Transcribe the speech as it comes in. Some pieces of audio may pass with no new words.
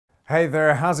Hey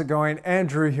there, how's it going?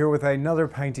 Andrew here with another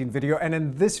painting video, and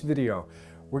in this video,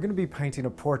 we're going to be painting a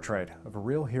portrait of a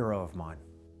real hero of mine.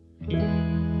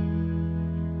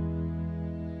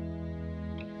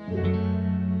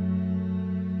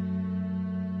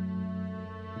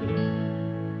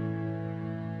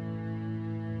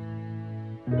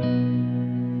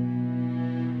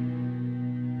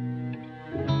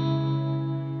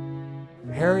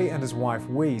 Harry and his wife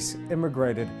Wees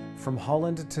immigrated from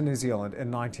Holland to New Zealand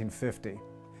in 1950.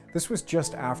 This was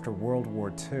just after World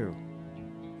War II.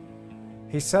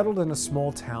 He settled in a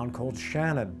small town called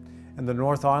Shannon in the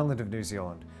North Island of New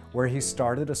Zealand, where he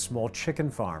started a small chicken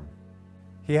farm.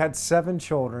 He had 7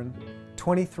 children,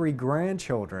 23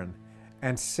 grandchildren,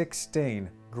 and 16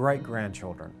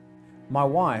 great-grandchildren. My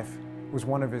wife was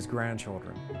one of his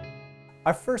grandchildren.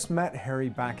 I first met Harry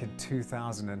back in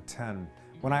 2010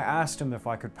 when I asked him if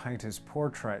I could paint his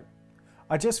portrait.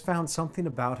 I just found something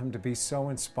about him to be so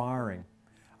inspiring.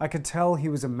 I could tell he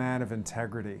was a man of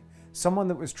integrity, someone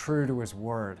that was true to his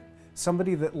word,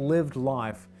 somebody that lived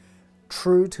life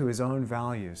true to his own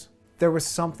values. There was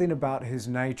something about his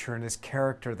nature and his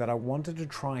character that I wanted to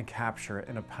try and capture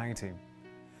in a painting.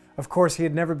 Of course, he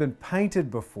had never been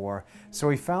painted before, so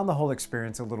he found the whole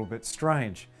experience a little bit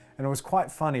strange, and it was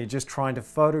quite funny just trying to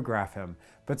photograph him,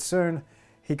 but soon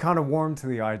he kind of warmed to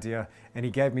the idea, and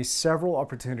he gave me several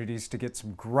opportunities to get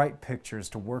some great pictures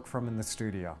to work from in the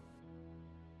studio.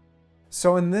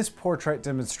 So in this portrait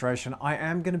demonstration, I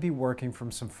am going to be working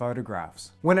from some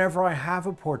photographs. Whenever I have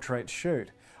a portrait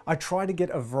shoot, I try to get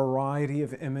a variety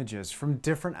of images from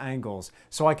different angles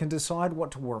so I can decide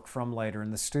what to work from later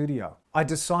in the studio. I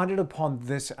decided upon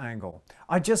this angle.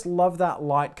 I just love that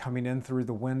light coming in through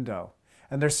the window.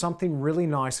 And there's something really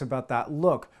nice about that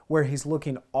look where he's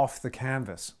looking off the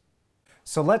canvas.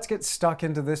 So let's get stuck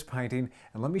into this painting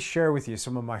and let me share with you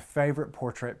some of my favorite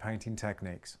portrait painting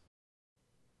techniques.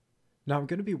 Now I'm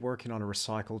going to be working on a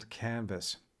recycled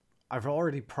canvas. I've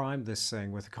already primed this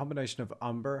thing with a combination of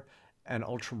umber and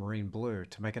ultramarine blue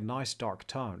to make a nice dark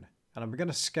tone. And I'm going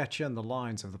to sketch in the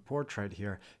lines of the portrait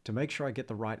here to make sure I get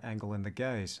the right angle in the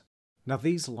gaze. Now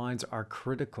these lines are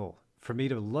critical for me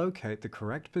to locate the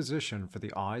correct position for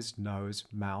the eyes, nose,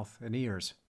 mouth, and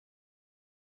ears.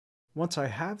 Once I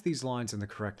have these lines in the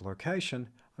correct location,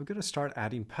 I'm going to start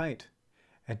adding paint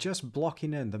and just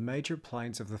blocking in the major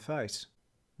planes of the face.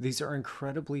 These are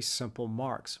incredibly simple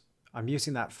marks. I'm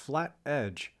using that flat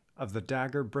edge of the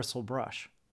dagger bristle brush.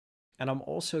 And I'm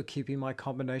also keeping my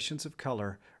combinations of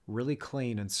color really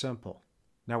clean and simple.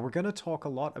 Now we're going to talk a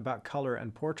lot about color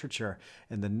and portraiture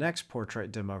in the next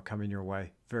portrait demo coming your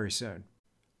way very soon.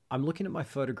 I'm looking at my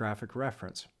photographic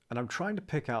reference and I'm trying to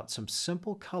pick out some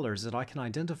simple colors that I can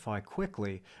identify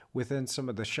quickly within some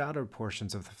of the shadowed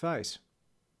portions of the face.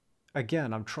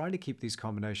 Again, I'm trying to keep these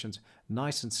combinations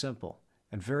nice and simple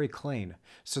and very clean,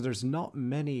 so there's not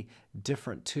many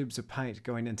different tubes of paint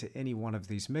going into any one of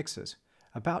these mixes,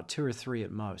 about 2 or 3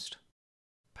 at most.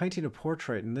 Painting a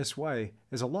portrait in this way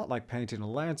is a lot like painting a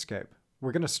landscape.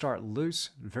 We're going to start loose,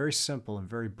 very simple and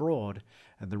very broad,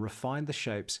 and then refine the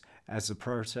shapes as the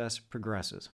process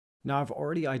progresses. Now I've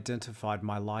already identified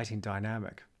my lighting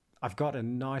dynamic. I've got a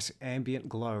nice ambient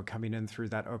glow coming in through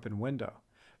that open window,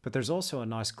 but there's also a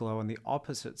nice glow on the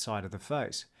opposite side of the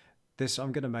face. This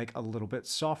I'm going to make a little bit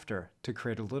softer to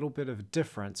create a little bit of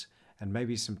difference and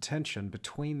maybe some tension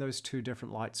between those two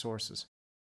different light sources.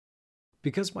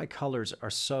 Because my colors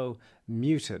are so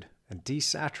muted and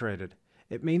desaturated,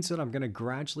 it means that I'm going to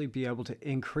gradually be able to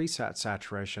increase that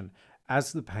saturation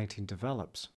as the painting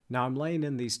develops. Now I'm laying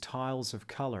in these tiles of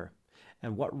color,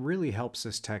 and what really helps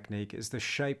this technique is the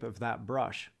shape of that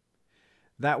brush.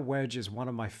 That wedge is one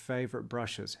of my favorite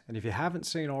brushes, and if you haven't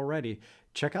seen already,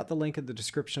 check out the link in the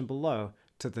description below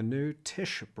to the new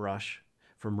Tisch brush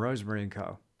from Rosemary &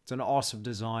 Co. It's an awesome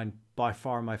design, by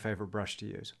far my favorite brush to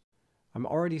use. I'm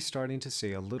already starting to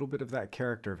see a little bit of that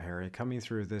character of Harry coming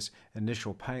through this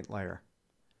initial paint layer.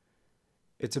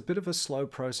 It's a bit of a slow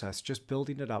process, just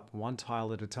building it up one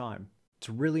tile at a time. It's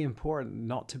really important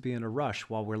not to be in a rush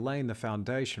while we're laying the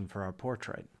foundation for our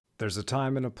portrait. There's a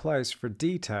time and a place for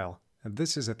detail, and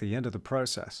this is at the end of the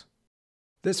process.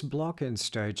 This block-in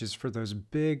stage is for those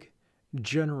big,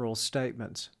 general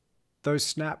statements, those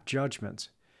snap judgments,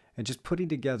 and just putting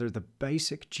together the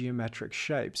basic geometric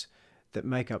shapes that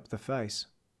make up the face.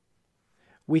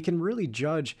 We can really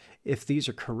judge if these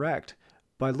are correct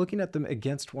by looking at them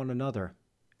against one another.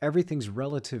 Everything's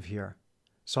relative here,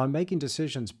 so I'm making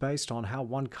decisions based on how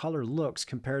one color looks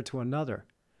compared to another,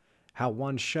 how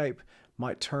one shape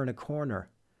might turn a corner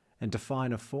and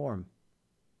define a form.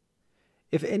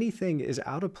 If anything is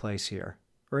out of place here,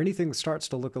 or anything starts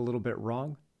to look a little bit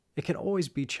wrong, It can always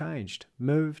be changed,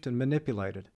 moved, and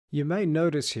manipulated. You may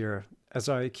notice here, as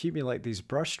I accumulate these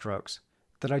brush strokes,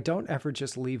 that I don't ever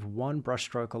just leave one brush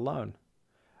stroke alone.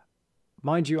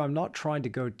 Mind you, I'm not trying to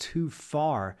go too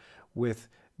far with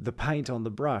the paint on the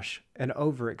brush and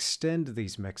overextend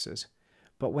these mixes,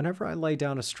 but whenever I lay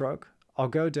down a stroke, I'll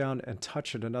go down and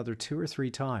touch it another 2 or 3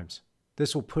 times.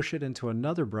 This will push it into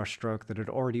another brush stroke that had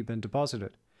already been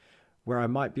deposited, where I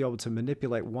might be able to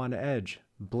manipulate one edge,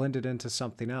 blend it into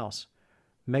something else,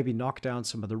 maybe knock down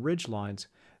some of the ridge lines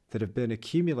that have been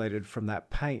accumulated from that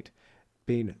paint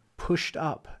being pushed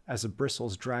up as the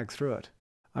bristles drag through it.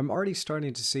 I'm already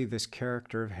starting to see this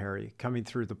character of Harry coming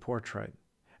through the portrait,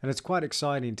 and it's quite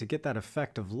exciting to get that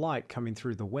effect of light coming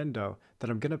through the window that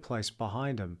I'm going to place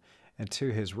behind him and to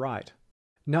his right.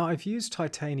 Now, I've used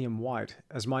titanium white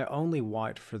as my only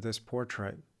white for this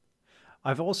portrait.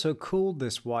 I've also cooled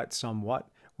this white somewhat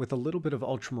with a little bit of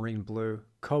ultramarine blue,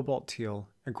 cobalt teal,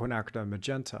 and quinacridone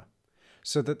magenta,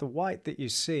 so that the white that you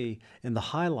see in the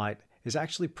highlight is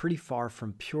actually pretty far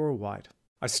from pure white.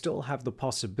 I still have the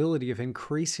possibility of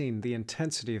increasing the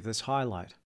intensity of this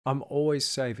highlight. I'm always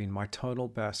saving my tonal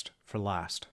best for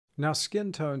last. Now,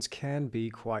 skin tones can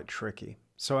be quite tricky,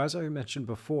 so as I mentioned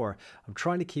before, I'm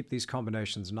trying to keep these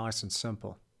combinations nice and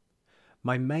simple.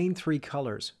 My main 3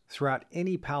 colors throughout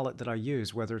any palette that I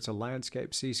use, whether it's a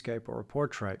landscape, seascape, or a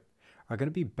portrait, are going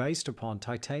to be based upon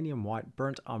titanium white,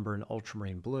 burnt umber, and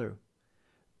ultramarine blue.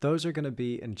 Those are going to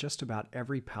be in just about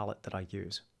every palette that I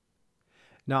use.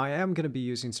 Now, I am going to be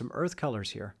using some earth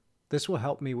colors here. This will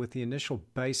help me with the initial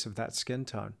base of that skin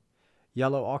tone.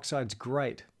 Yellow oxide's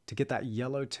great to get that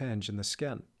yellow tinge in the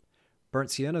skin. Burnt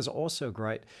sienna is also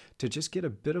great to just get a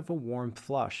bit of a warm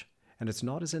flush, and it's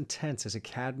not as intense as a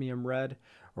cadmium red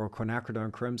or a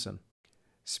quinacridone crimson.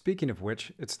 Speaking of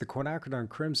which, it's the quinacridone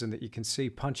crimson that you can see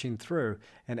punching through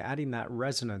and adding that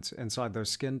resonance inside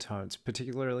those skin tones,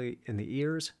 particularly in the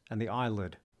ears and the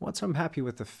eyelid. Once I'm happy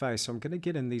with the face, I'm going to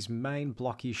get in these main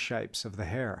blocky shapes of the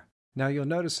hair. Now you'll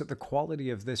notice that the quality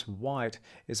of this white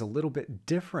is a little bit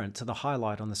different to the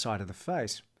highlight on the side of the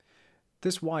face.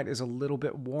 This white is a little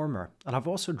bit warmer, and I've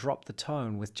also dropped the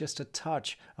tone with just a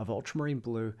touch of ultramarine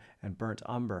blue and burnt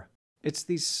umber. It's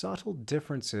these subtle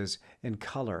differences in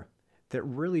color that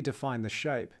really define the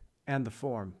shape and the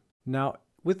form. Now,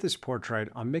 with this portrait,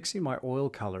 I'm mixing my oil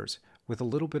colors with a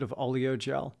little bit of oleo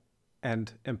gel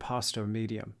and impasto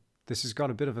medium. This has got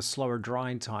a bit of a slower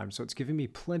drying time, so it's giving me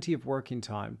plenty of working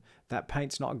time. That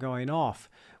paint's not going off,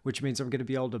 which means I'm going to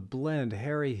be able to blend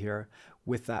Harry here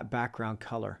with that background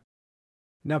color.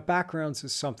 Now, backgrounds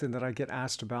is something that I get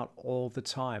asked about all the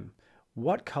time.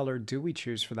 What color do we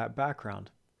choose for that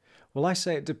background? Well, I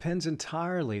say it depends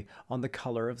entirely on the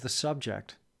color of the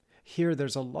subject. Here,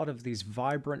 there's a lot of these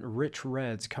vibrant, rich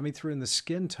reds coming through in the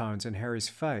skin tones in Harry's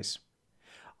face.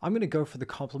 I'm going to go for the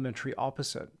complementary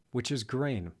opposite, which is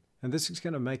green, and this is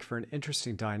going to make for an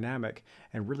interesting dynamic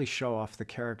and really show off the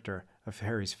character of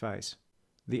Harry's face.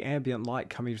 The ambient light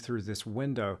coming through this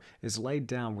window is laid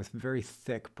down with very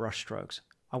thick brush strokes.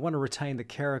 I want to retain the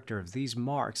character of these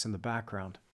marks in the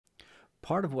background.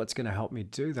 Part of what's going to help me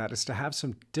do that is to have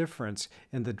some difference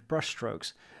in the brush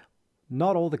strokes.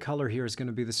 Not all the color here is going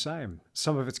to be the same.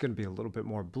 Some of it's going to be a little bit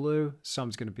more blue,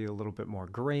 some's going to be a little bit more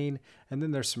green, and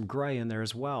then there's some gray in there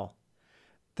as well.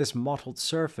 This mottled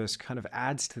surface kind of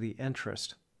adds to the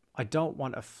interest. I don't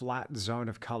want a flat zone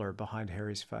of color behind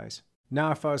Harry's face.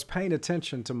 Now, if I was paying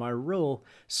attention to my rule,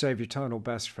 save your tonal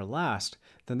best for last,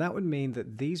 then that would mean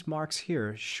that these marks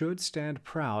here should stand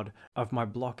proud of my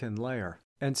block-in layer.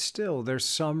 And still, there's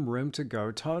some room to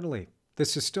go tonally.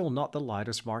 This is still not the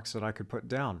lightest marks that I could put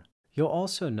down. You'll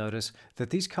also notice that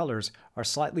these colors are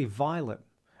slightly violet.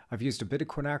 I've used a bit of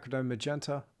quinacridone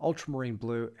magenta, ultramarine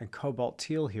blue, and cobalt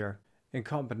teal here, in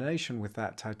combination with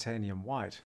that titanium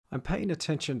white. I'm paying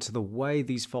attention to the way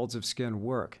these folds of skin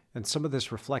work and some of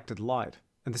this reflected light,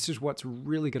 and this is what's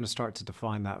really going to start to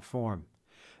define that form.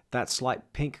 That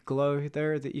slight pink glow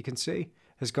there that you can see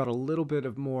has got a little bit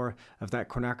of more of that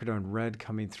quinacridone red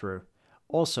coming through,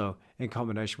 also in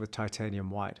combination with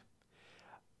titanium white.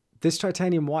 This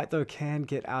titanium white, though, can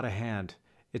get out of hand.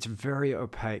 It's very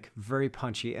opaque, very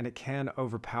punchy, and it can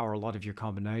overpower a lot of your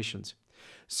combinations.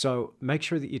 So make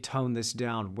sure that you tone this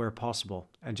down where possible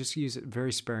and just use it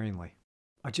very sparingly.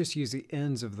 I just use the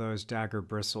ends of those dagger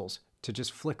bristles to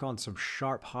just flick on some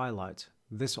sharp highlights.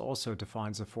 This also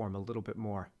defines the form a little bit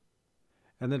more.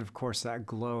 And then, of course, that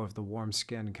glow of the warm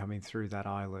skin coming through that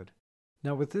eyelid.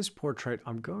 Now, with this portrait,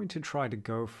 I'm going to try to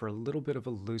go for a little bit of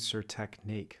a looser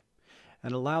technique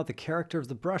and allow the character of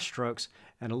the brush strokes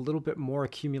and a little bit more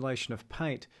accumulation of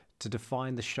paint to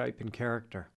define the shape and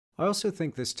character. I also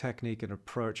think this technique and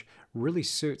approach really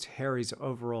suits Harry's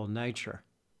overall nature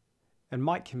and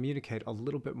might communicate a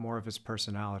little bit more of his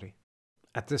personality.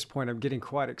 At this point, I'm getting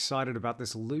quite excited about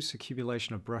this loose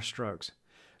accumulation of brush strokes,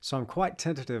 so I'm quite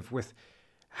tentative with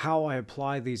how I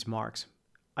apply these marks.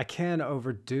 I can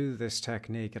overdo this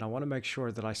technique, and I want to make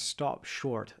sure that I stop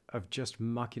short of just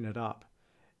mucking it up.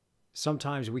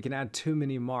 Sometimes we can add too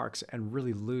many marks and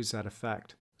really lose that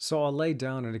effect. So I'll lay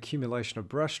down an accumulation of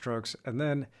brush strokes and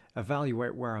then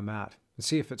evaluate where I'm at and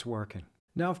see if it's working.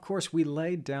 Now, of course, we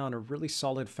laid down a really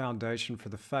solid foundation for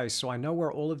the face, so I know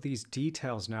where all of these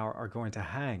details now are going to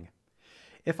hang.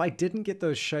 If I didn't get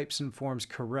those shapes and forms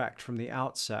correct from the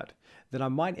outset, then I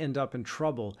might end up in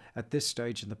trouble at this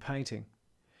stage in the painting.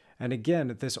 And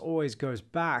again, this always goes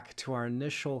back to our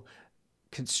initial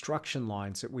construction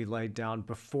lines that we laid down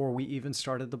before we even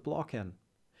started the block in.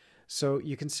 So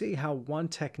you can see how one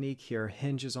technique here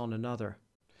hinges on another.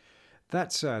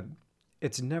 That said,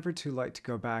 it's never too late to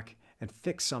go back and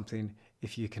fix something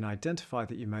if you can identify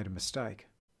that you made a mistake.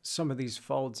 Some of these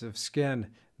folds of skin,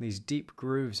 these deep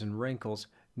grooves and wrinkles,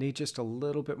 need just a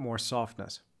little bit more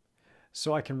softness.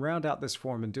 So I can round out this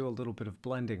form and do a little bit of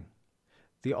blending.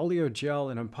 The oleo gel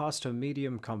and impasto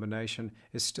medium combination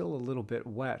is still a little bit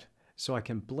wet, so I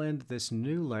can blend this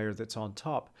new layer that's on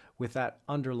top with that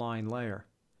underlying layer.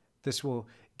 This will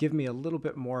give me a little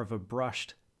bit more of a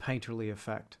brushed, painterly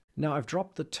effect. Now I've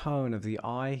dropped the tone of the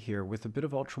eye here with a bit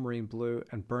of ultramarine blue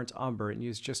and burnt umber and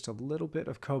used just a little bit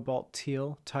of cobalt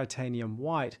teal, titanium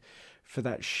white for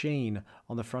that sheen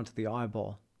on the front of the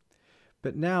eyeball.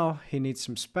 But now he needs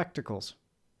some spectacles.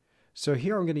 So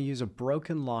here I'm going to use a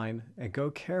broken line and go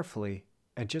carefully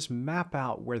and just map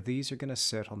out where these are going to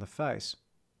sit on the face.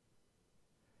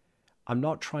 I'm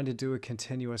not trying to do a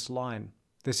continuous line.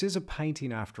 This is a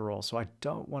painting after all, so I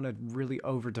don't want to really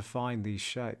over-define these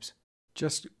shapes.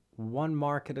 Just one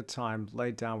mark at a time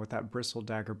laid down with that bristle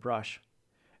dagger brush.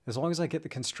 As long as I get the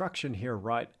construction here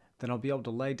right, then I'll be able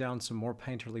to lay down some more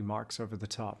painterly marks over the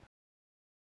top.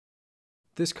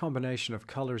 This combination of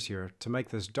colors here, to make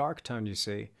this dark tone you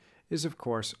see, is of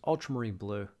course ultramarine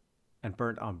blue and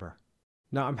burnt umber.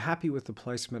 Now I'm happy with the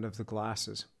placement of the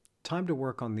glasses. Time to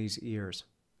work on these ears.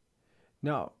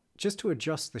 Now, just to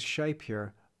adjust the shape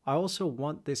here, I also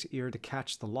want this ear to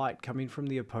catch the light coming from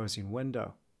the opposing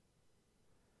window.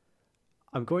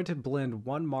 I'm going to blend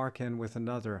one mark in with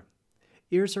another.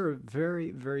 Ears are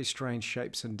very, very strange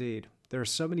shapes indeed. There are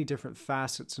so many different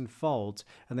facets and folds,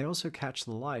 and they also catch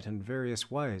the light in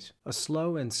various ways. A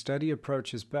slow and steady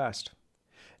approach is best.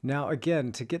 Now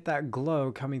again, to get that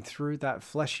glow coming through that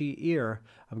fleshy ear,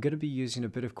 I'm going to be using a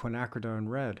bit of quinacridone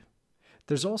red.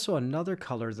 There's also another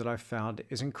color that I've found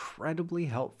is incredibly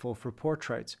helpful for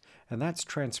portraits, and that's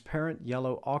transparent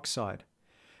yellow oxide.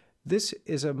 This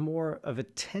is a more of a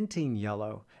tinting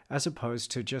yellow as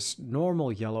opposed to just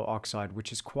normal yellow oxide,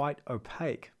 which is quite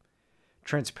opaque.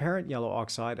 Transparent yellow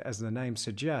oxide, as the name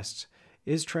suggests,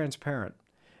 is transparent,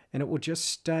 and it will just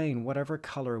stain whatever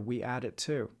color we add it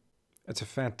to. It's a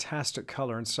fantastic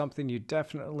color and something you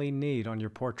definitely need on your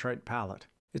portrait palette.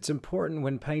 It's important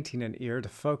when painting an ear to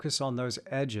focus on those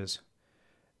edges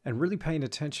and really paying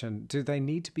attention. Do they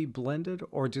need to be blended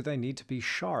or do they need to be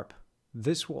sharp?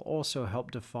 This will also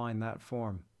help define that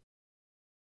form.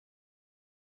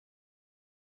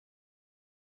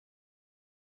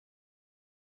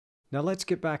 Now let's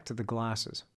get back to the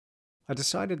glasses. I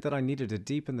decided that I needed to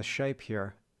deepen the shape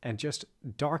here and just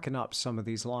darken up some of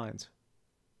these lines.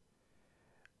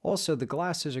 Also, the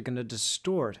glasses are going to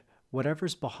distort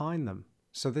whatever's behind them,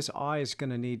 so this eye is going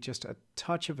to need just a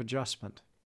touch of adjustment.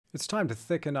 It's time to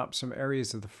thicken up some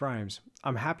areas of the frames.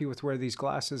 I'm happy with where these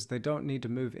glasses, they don't need to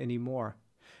move anymore.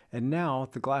 And now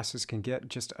the glasses can get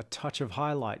just a touch of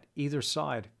highlight either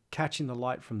side, catching the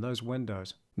light from those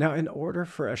windows. Now, in order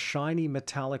for a shiny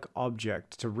metallic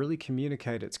object to really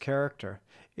communicate its character,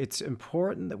 it's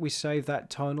important that we save that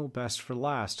tonal best for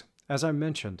last. As I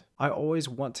mentioned, I always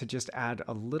want to just add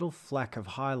a little fleck of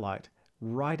highlight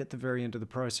right at the very end of the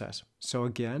process. So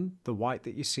again, the white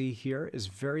that you see here is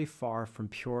very far from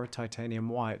pure titanium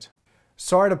white.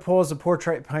 Sorry to pause the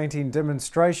portrait painting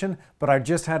demonstration, but I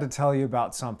just had to tell you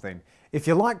about something. If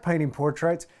you like painting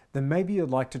portraits, then maybe you'd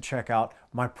like to check out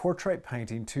my portrait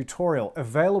painting tutorial,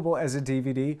 available as a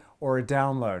DVD or a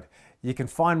download. You can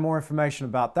find more information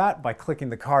about that by clicking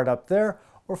the card up there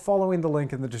or following the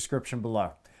link in the description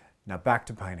below. Now back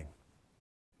to painting.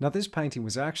 Now this painting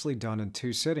was actually done in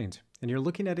 2 sittings, and you're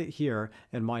looking at it here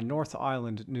in my North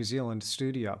Island, New Zealand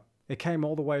studio. It came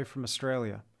all the way from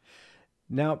Australia.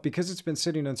 Now, because it's been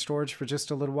sitting in storage for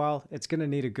just a little while, it's going to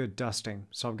need a good dusting,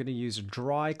 so I'm going to use a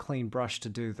dry, clean brush to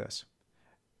do this.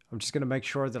 I'm just going to make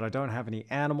sure that I don't have any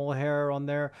animal hair on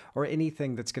there or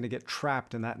anything that's going to get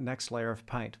trapped in that next layer of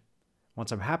paint.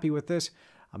 Once I'm happy with this,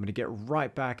 I'm going to get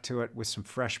right back to it with some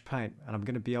fresh paint, and I'm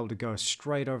going to be able to go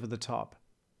straight over the top.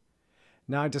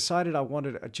 Now I decided I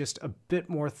wanted just a bit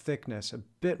more thickness, a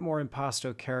bit more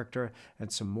impasto character,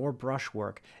 and some more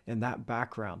brushwork in that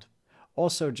background.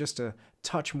 Also just a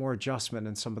touch more adjustment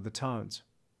in some of the tones.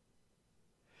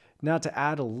 Now to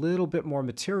add a little bit more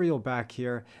material back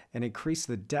here and increase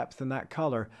the depth in that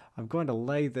color, I'm going to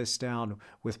lay this down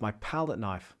with my palette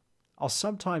knife. I'll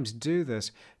sometimes do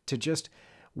this to just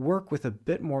work with a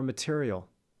bit more material.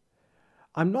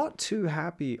 I'm not too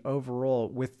happy overall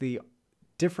with the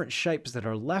different shapes that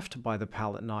are left by the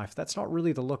palette knife. That's not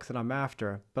really the look that I'm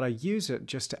after, but I use it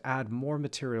just to add more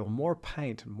material, more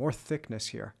paint, more thickness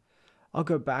here. I'll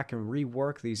go back and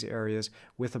rework these areas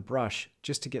with a brush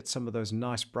just to get some of those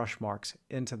nice brush marks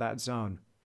into that zone.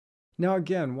 Now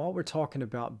again, while we're talking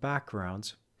about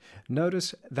backgrounds,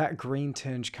 notice that green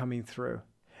tinge coming through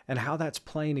and how that's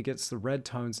playing against the red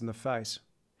tones in the face.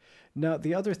 Now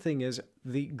the other thing is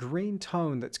the green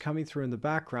tone that's coming through in the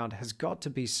background has got to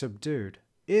be subdued.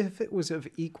 If it was of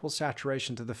equal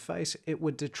saturation to the face, it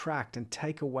would detract and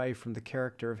take away from the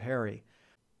character of Harry.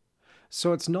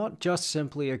 So it's not just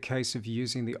simply a case of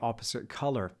using the opposite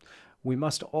color. We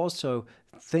must also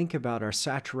think about our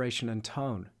saturation and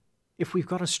tone. If we've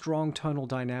got a strong tonal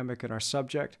dynamic in our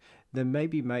subject, then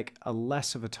maybe make a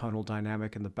less of a tonal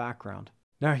dynamic in the background.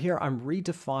 Now here I'm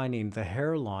redefining the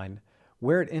hairline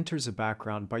where it enters the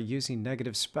background by using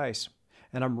negative space.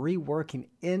 And I'm reworking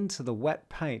into the wet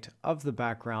paint of the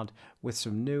background with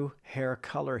some new hair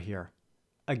color here.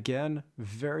 Again,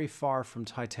 very far from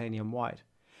titanium white,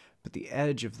 but the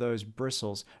edge of those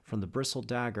bristles from the bristle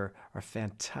dagger are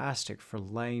fantastic for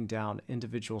laying down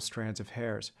individual strands of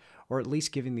hairs, or at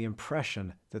least giving the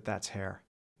impression that that's hair.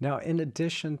 Now, in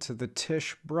addition to the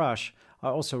Tisch brush, I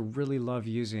also really love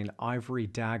using ivory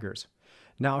daggers.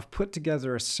 Now I've put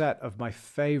together a set of my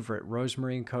favorite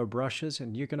Rosemary & Co brushes,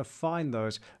 and you're going to find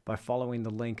those by following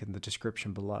the link in the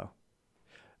description below.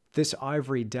 This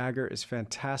ivory dagger is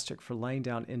fantastic for laying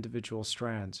down individual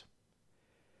strands.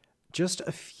 Just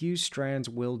a few strands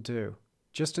will do,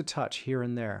 just a touch here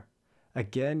and there.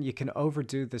 Again, you can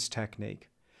overdo this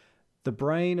technique. The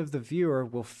brain of the viewer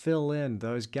will fill in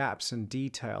those gaps in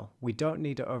detail. We don't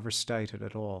need to overstate it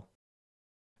at all.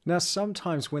 Now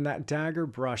sometimes when that dagger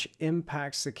brush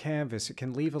impacts the canvas, it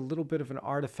can leave a little bit of an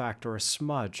artifact or a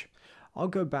smudge. I'll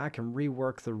go back and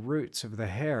rework the roots of the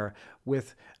hair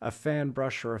with a fan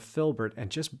brush or a filbert and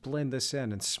just blend this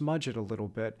in and smudge it a little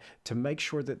bit to make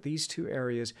sure that these two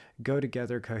areas go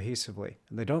together cohesively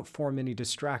and they don't form any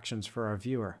distractions for our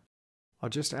viewer. I'll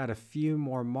just add a few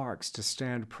more marks to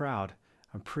stand proud.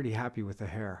 I'm pretty happy with the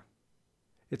hair.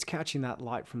 It's catching that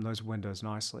light from those windows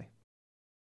nicely.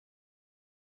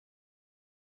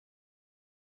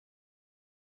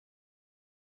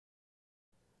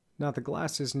 Now the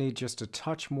glasses need just a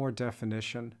touch more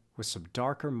definition with some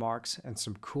darker marks and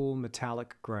some cool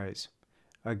metallic grays.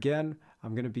 Again,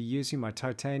 I'm going to be using my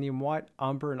titanium white,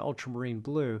 umber, and ultramarine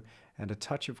blue and a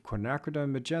touch of quinacridone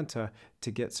magenta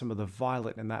to get some of the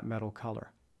violet in that metal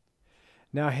color.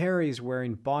 Now Harry's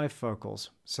wearing bifocals,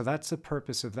 so that's the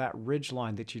purpose of that ridge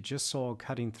line that you just saw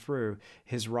cutting through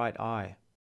his right eye.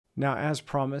 Now as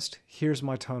promised, here's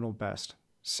my tonal best,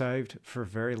 saved for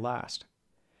very last.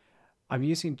 I'm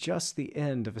using just the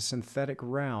end of a synthetic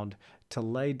round to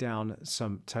lay down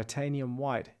some titanium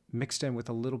white mixed in with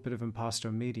a little bit of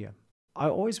impasto medium. I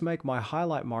always make my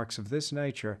highlight marks of this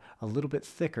nature a little bit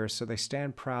thicker so they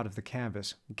stand proud of the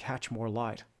canvas and catch more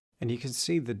light. And you can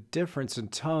see the difference in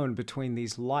tone between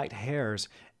these light hairs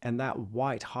and that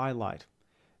white highlight.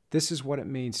 This is what it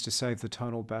means to save the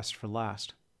tonal best for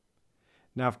last.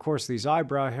 Now of course these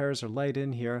eyebrow hairs are laid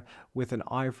in here with an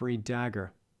ivory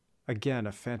dagger. Again,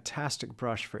 a fantastic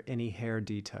brush for any hair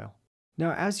detail.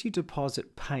 Now, as you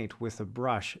deposit paint with a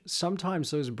brush,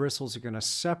 sometimes those bristles are going to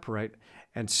separate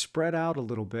and spread out a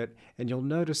little bit, and you'll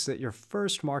notice that your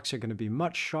first marks are going to be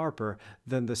much sharper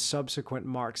than the subsequent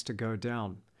marks to go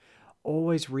down.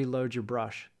 Always reload your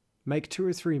brush. Make 2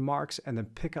 or 3 marks and then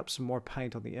pick up some more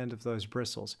paint on the end of those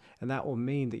bristles, and that will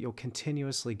mean that you'll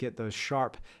continuously get those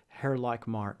sharp, hair-like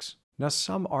marks. Now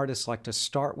some artists like to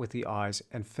start with the eyes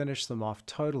and finish them off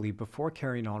totally before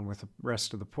carrying on with the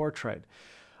rest of the portrait.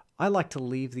 I like to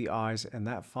leave the eyes and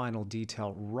that final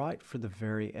detail right for the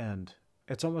very end.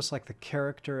 It's almost like the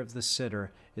character of the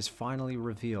sitter is finally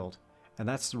revealed, and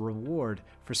that's the reward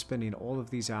for spending all of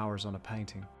these hours on a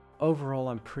painting. Overall,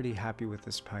 I'm pretty happy with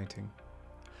this painting.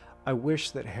 I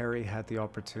wish that Harry had the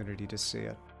opportunity to see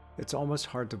it. It's almost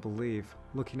hard to believe,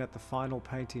 looking at the final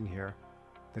painting here,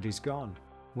 that he's gone.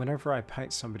 Whenever I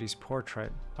paint somebody's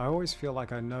portrait, I always feel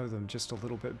like I know them just a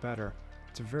little bit better.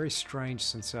 It's a very strange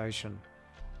sensation,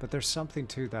 but there's something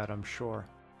to that, I'm sure.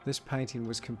 This painting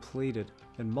was completed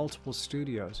in multiple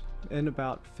studios in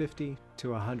about 50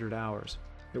 to 100 hours.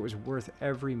 It was worth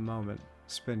every moment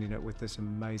spending it with this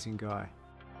amazing guy.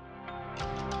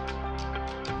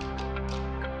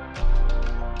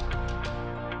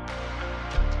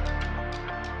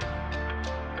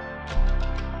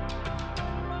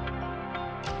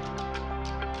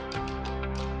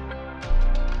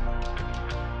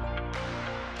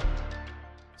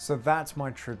 So that's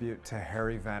my tribute to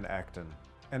Harry Van Egten,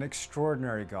 an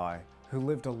extraordinary guy who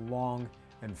lived a long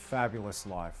and fabulous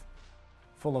life,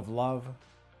 full of love,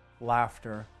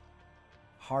 laughter,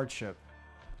 hardship,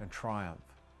 and triumph.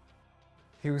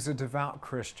 He was a devout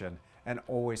Christian and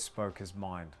always spoke his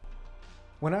mind.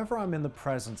 Whenever I'm in the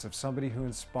presence of somebody who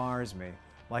inspires me,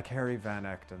 like Harry Van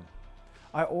Egten,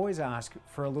 I always ask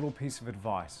for a little piece of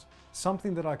advice,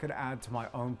 something that I could add to my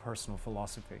own personal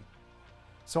philosophy.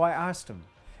 So I asked him,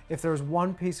 if there was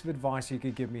one piece of advice you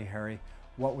could give me, Harry,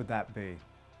 what would that be?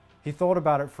 He thought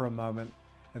about it for a moment,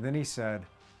 and then he said,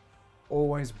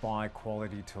 always buy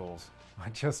quality tools. I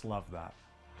just love that.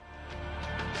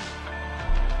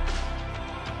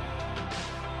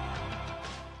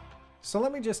 So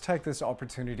let me just take this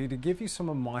opportunity to give you some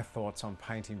of my thoughts on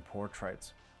painting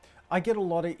portraits. I get a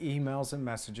lot of emails and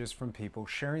messages from people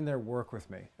sharing their work with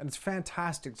me, and it's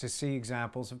fantastic to see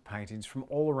examples of paintings from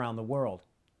all around the world.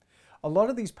 A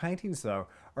lot of these paintings, though,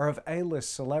 are of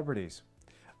A-list celebrities,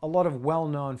 a lot of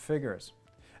well-known figures.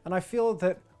 And I feel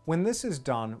that when this is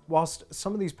done, whilst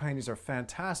some of these paintings are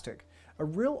fantastic, a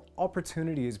real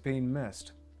opportunity is being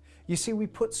missed. You see, we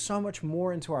put so much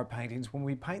more into our paintings when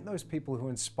we paint those people who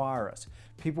inspire us,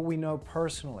 people we know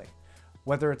personally,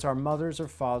 whether it's our mothers or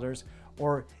fathers,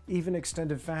 or even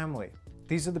extended family.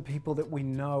 These are the people that we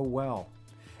know well.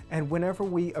 And whenever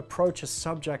we approach a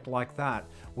subject like that,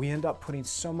 we end up putting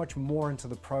so much more into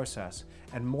the process,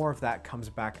 and more of that comes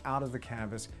back out of the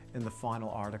canvas in the final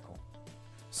article.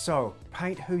 So,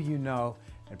 paint who you know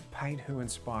and paint who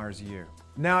inspires you.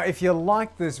 Now, if you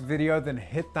like this video, then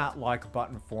hit that like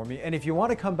button for me. And if you want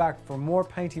to come back for more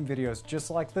painting videos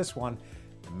just like this one,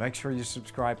 then make sure you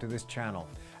subscribe to this channel.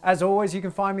 As always, you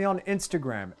can find me on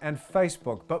Instagram and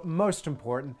Facebook, but most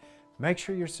important, make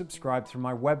sure you're subscribed through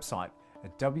my website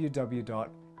at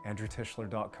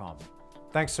www.andrewtischler.com.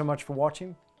 Thanks so much for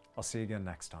watching. I'll see you again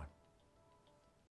next time.